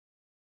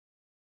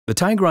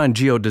The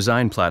Tygron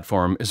Design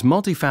Platform is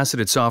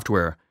multifaceted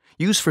software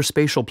used for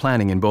spatial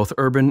planning in both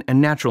urban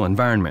and natural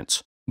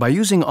environments. By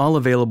using all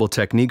available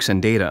techniques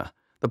and data,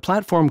 the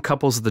platform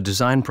couples the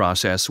design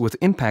process with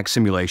impact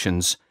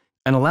simulations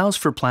and allows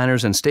for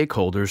planners and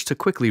stakeholders to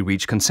quickly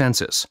reach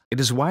consensus. It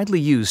is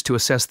widely used to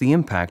assess the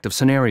impact of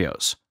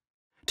scenarios.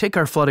 Take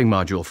our flooding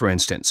module, for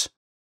instance.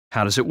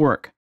 How does it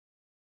work?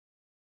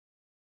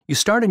 You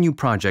start a new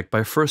project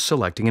by first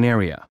selecting an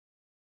area.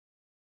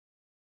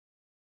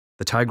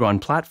 The Tygron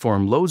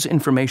Platform loads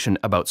information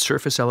about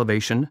surface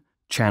elevation,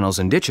 channels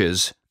and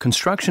ditches,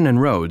 construction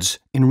and roads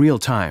in real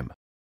time.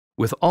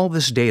 With all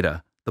this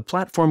data, the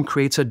platform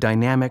creates a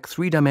dynamic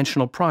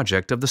three-dimensional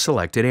project of the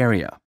selected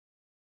area.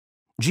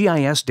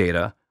 GIS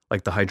data,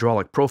 like the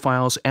hydraulic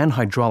profiles and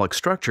hydraulic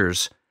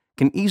structures,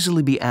 can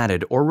easily be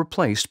added or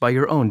replaced by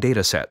your own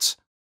datasets.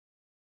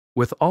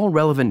 With all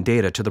relevant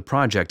data to the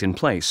project in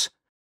place,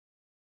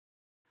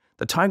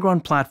 the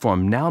Tygron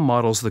Platform now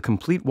models the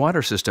complete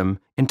water system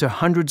into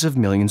hundreds of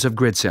millions of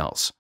grid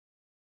cells.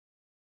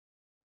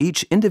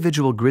 Each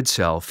individual grid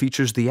cell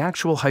features the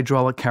actual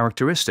hydraulic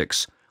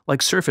characteristics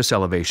like surface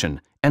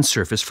elevation and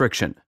surface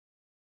friction.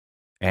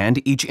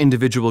 And each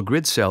individual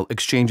grid cell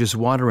exchanges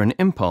water and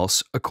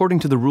impulse according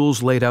to the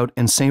rules laid out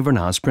in Saint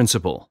Vernon's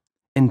principle,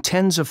 in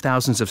tens of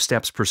thousands of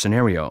steps per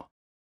scenario.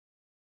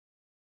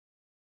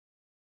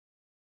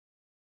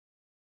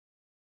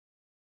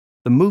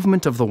 The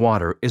movement of the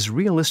water is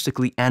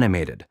realistically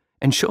animated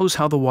and shows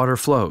how the water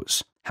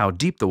flows, how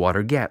deep the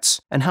water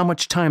gets, and how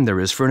much time there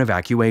is for an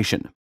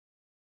evacuation.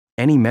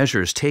 Any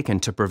measures taken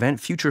to prevent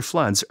future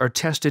floods are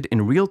tested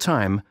in real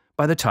time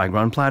by the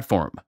Tygron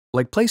Platform,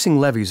 like placing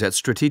levees at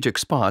strategic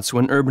spots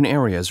when urban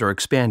areas are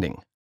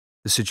expanding,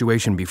 the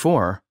situation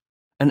before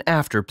and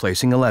after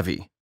placing a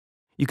levee.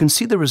 You can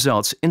see the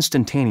results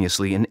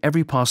instantaneously in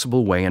every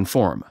possible way and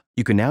form.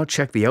 You can now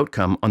check the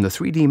outcome on the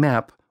 3D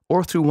map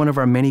or through one of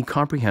our many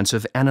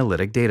comprehensive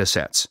analytic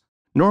datasets.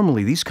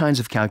 Normally, these kinds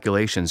of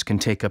calculations can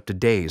take up to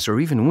days or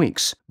even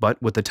weeks,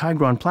 but with the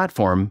Tygron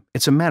Platform,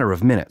 it's a matter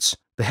of minutes.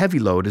 The heavy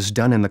load is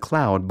done in the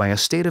cloud by a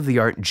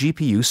state-of-the-art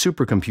GPU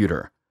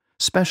supercomputer,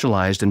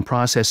 specialized in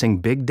processing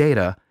big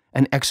data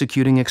and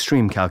executing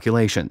extreme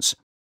calculations.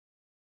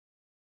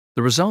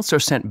 The results are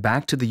sent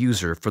back to the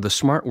user for the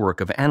smart work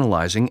of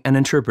analyzing and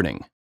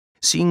interpreting.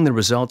 Seeing the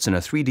results in a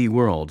 3D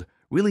world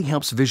really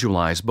helps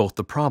visualize both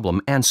the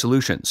problem and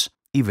solutions,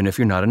 even if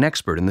you're not an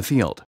expert in the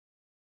field.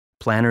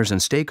 Planners and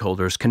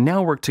stakeholders can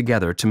now work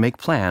together to make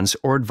plans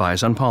or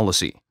advise on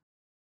policy.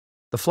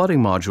 The flooding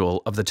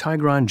module of the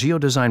Tygron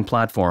Design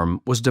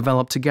Platform was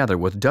developed together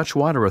with Dutch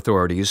water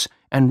authorities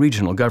and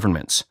regional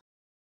governments.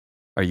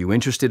 Are you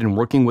interested in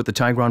working with the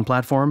Tygron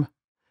Platform?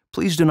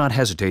 Please do not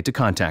hesitate to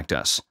contact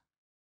us.